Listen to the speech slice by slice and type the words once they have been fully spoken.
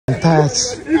tired.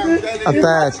 I'm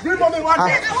tired.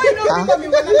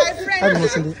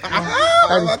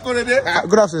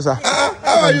 Good afternoon, sir.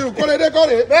 How are you?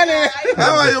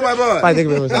 How are you, my boy? Fine, thank you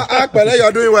very much, sir.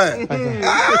 You're doing well.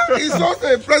 It's not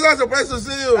a pleasant surprise to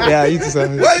see you. Yeah, you too, sir.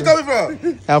 Where are you coming from?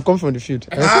 I'm coming from the field.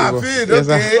 Field, yes,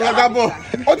 okay.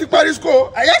 What do you study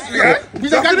school? Yes, you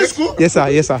study school? Yes, sir.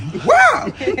 Yes, sir. Wow.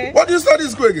 What do you study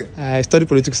school again? I study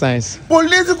political science.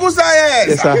 Political science?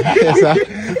 Yes, sir. Yes, sir.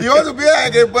 You want to be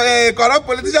like a corrupt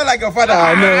politician like your father?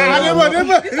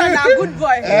 No. He's a good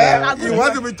boy. You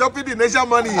want to be chopping the nation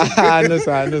money? No,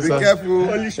 sir. No, sir. Be careful.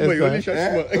 No,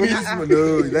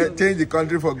 let's change the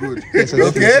country for good. Yes,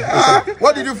 okay.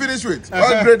 What did you finish with?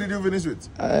 What grade did you finish with?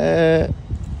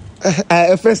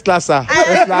 First class, sir.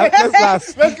 First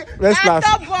class.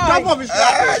 Top of his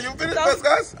class. You finished first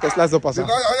class? First class, upper, sir.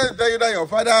 Because I want to tell you that your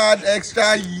father had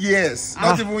extra years,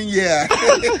 not even year,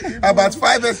 about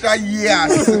 5 extra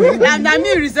years. And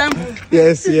me resemble.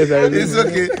 Yes, I really. It's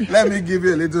okay. Let me give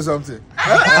you a little something.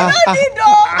 I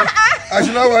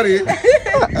should not worry.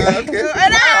 Okay.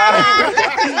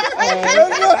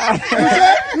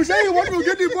 You say you want to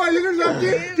get the boy, you know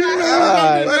something?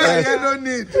 You don't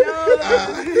need.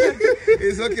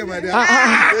 It's okay, my dear.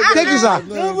 Thank you, sir.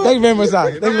 Thank you very much,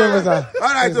 sir. Thank you very much, sir.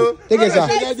 All right, so. Thank you, sir.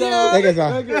 Thank you,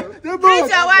 sir. Meet your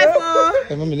wife.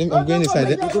 Hey, mommy, I'm going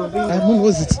inside. Mommy,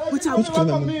 what's it?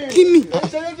 Give me.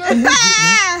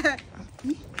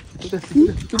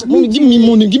 Mommy, give me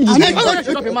money. Give me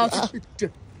this money.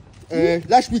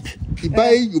 Last week,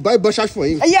 you buy boxers for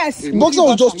him. Yes. Boxer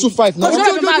was just 2.5 now.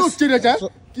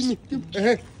 Give me.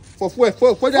 For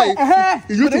that.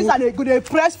 You go to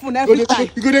press phone every time.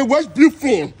 You go to watch blue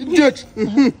film. Let's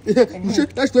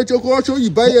wait till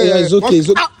you buy. It's okay.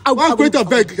 I'll wait a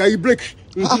bag. You break.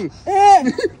 And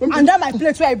then my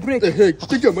plate where I break.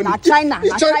 Take your money. Na China.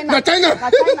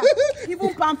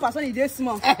 Even Pampers when it is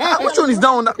small. Which one is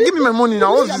down? Give me my money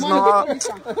now. What's this now?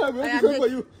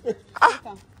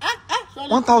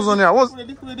 1,000 naira.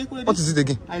 What is it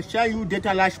again? I share you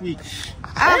data last week.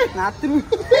 Not true.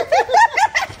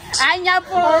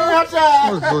 What's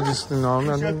all this thing now?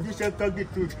 You should talk the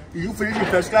truth. You finish the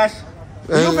first class?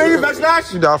 You finish the first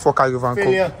class? You don't have for carry van.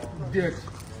 Failure. Yes.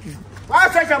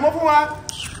 What's that?